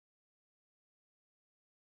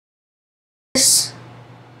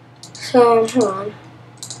So, hold on.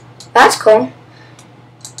 That's cool.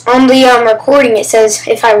 On the recording, it says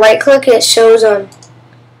if I right click, it shows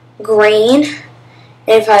green.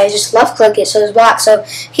 And if I just left click, it shows black. So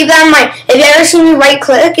keep that in mind. If you ever see me right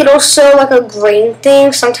click, it'll show like a green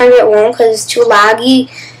thing. Sometimes it won't because it's too laggy.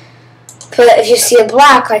 But if you see a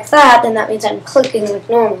black like that, then that means I'm clicking like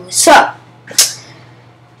normally. So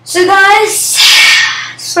guys.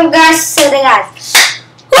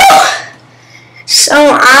 Woo! So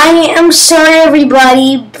I am sorry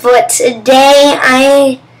everybody, but today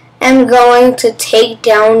I am going to take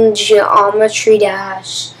down Geometry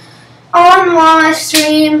Dash on live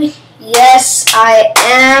stream. Yes, I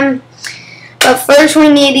am. But first we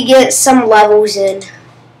need to get some levels in.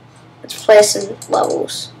 Let's play some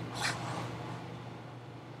levels.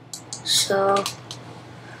 So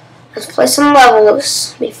let's play some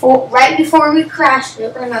levels right before we crash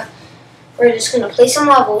it. We're just gonna play some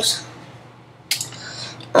levels.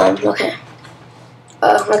 Okay.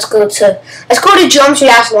 Let's go to Geometry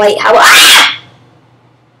Dash Lite.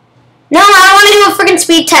 No, I don't want to do a freaking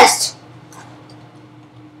speed test.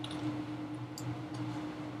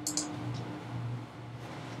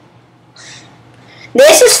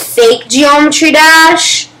 This is fake Geometry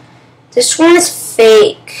Dash. This one is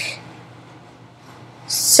fake.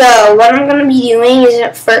 So what I'm gonna be doing is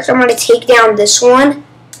at first I'm gonna take down this one,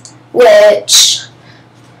 which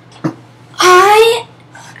I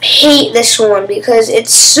hate this one because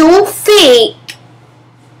it's so fake.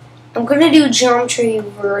 I'm gonna do Geometry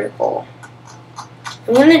Vertical.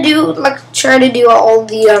 I'm gonna try to do all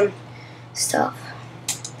the stuff.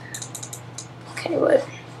 Okay, wait.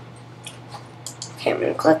 Okay, I'm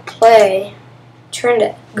gonna click play. Turn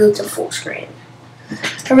to go to full screen.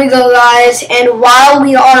 Here we go, guys. And while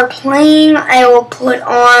we are playing, I will put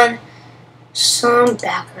on some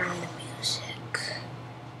background music.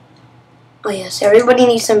 Oh yes, everybody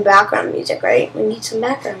needs some background music, right? We need some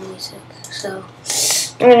background music. So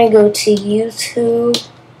I'm gonna go to YouTube,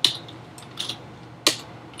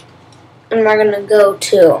 and we're gonna go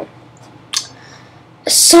to a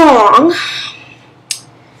song,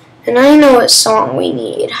 and I know what song we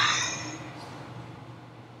need.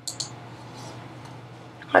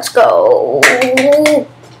 Let's go.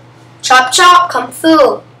 Chop chop, kung fu.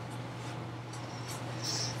 Okay,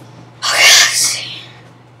 let's see.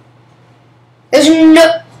 There's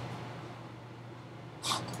no.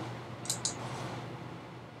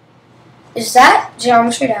 Is that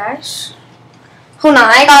Geometry Dash? Hold on,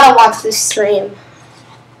 I gotta watch this stream.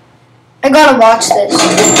 I gotta watch this.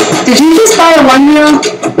 Did you just buy a 1 meal?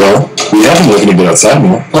 Well, we haven't lived any bit outside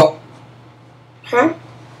more. Oh. Huh?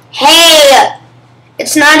 Hey!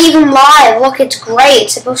 It's not even live. Look, it's great.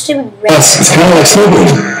 It's supposed to be great. Yes, it's kind of like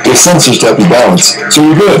snowboarding. It sensors to help you balance, so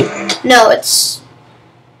you're good. No, it's...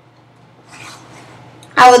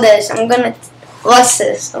 How about this? What's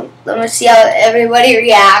this? I'm gonna see how everybody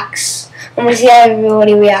reacts. I'm in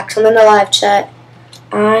the live chat.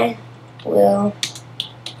 I will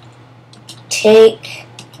take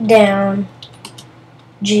down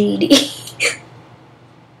GD.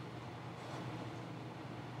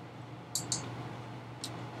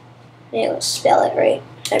 Yeah, let's spell it right.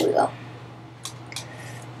 There we go.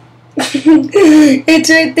 It's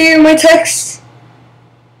right there in my text.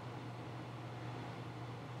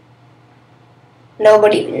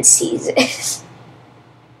 Nobody even sees it.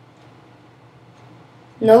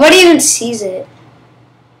 Nobody even sees it.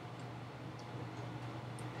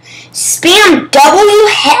 Spam W?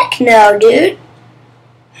 Heck no, dude.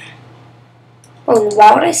 Oh,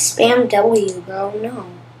 why would I spam W, bro? No.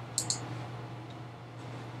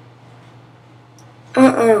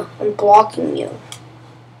 I'm blocking you.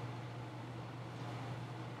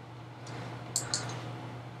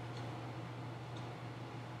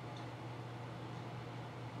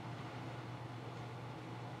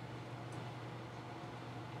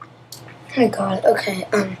 I got it. Okay.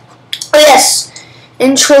 Oh yes.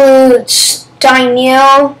 Interludes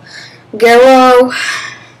Danielle Guerrero.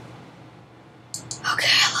 Okay,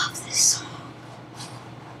 I love this song.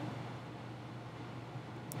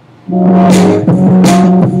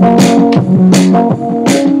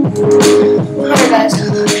 Alright guys,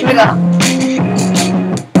 here we go.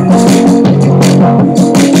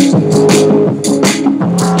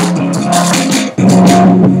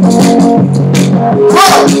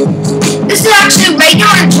 Whoa! This is actually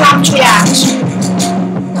regular Geometry Dash.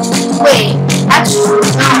 Wait, that's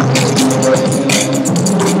not.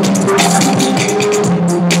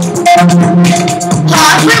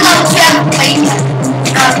 Pause for levels we haven't played yet.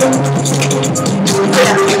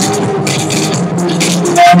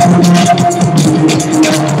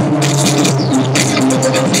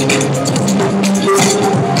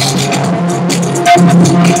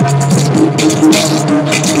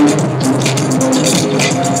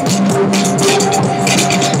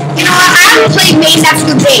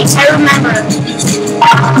 dates, I remember.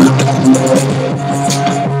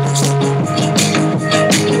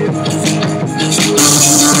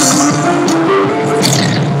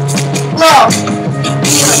 Whoa.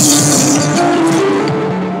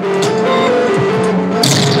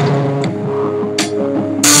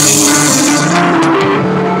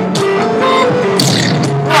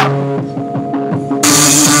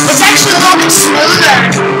 It's actually a little bit smoother.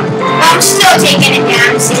 But I'm still taking it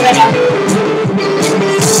down to see what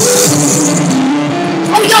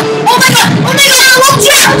Oh my god! Oh my god! Oh my god! I won't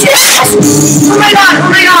you out your ass! Oh my god! Oh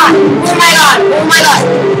my god! Oh my god! Oh my god!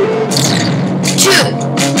 Two.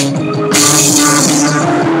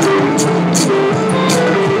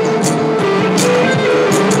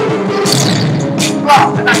 Whoa!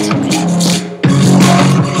 I got something.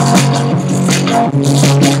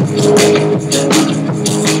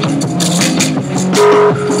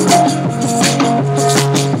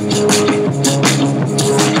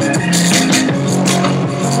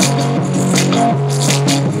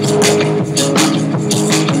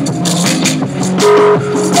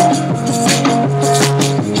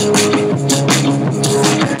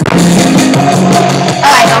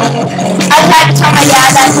 I've had to tell my dad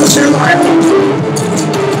that this room work.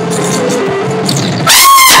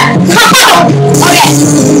 Okay.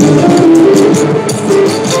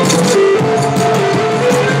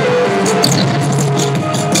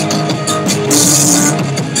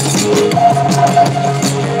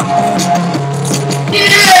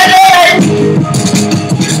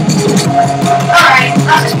 Alright,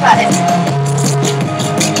 I'll just put it.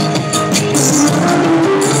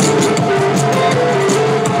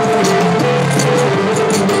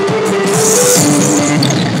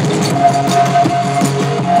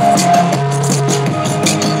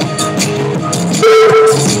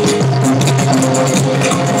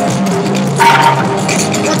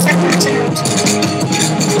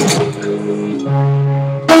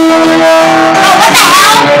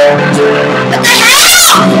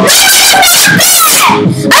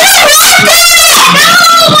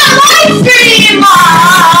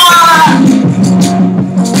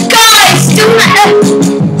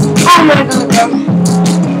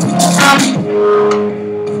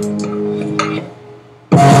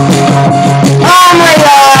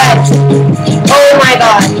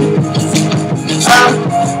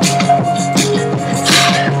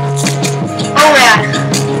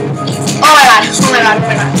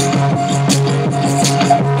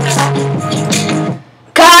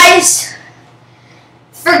 Guys,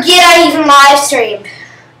 forget I even live streamed.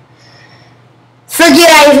 Forget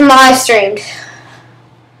I even live streamed.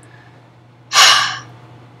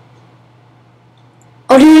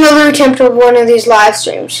 I'll do another attempt of one of these live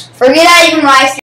streams. Forget I even live streamed.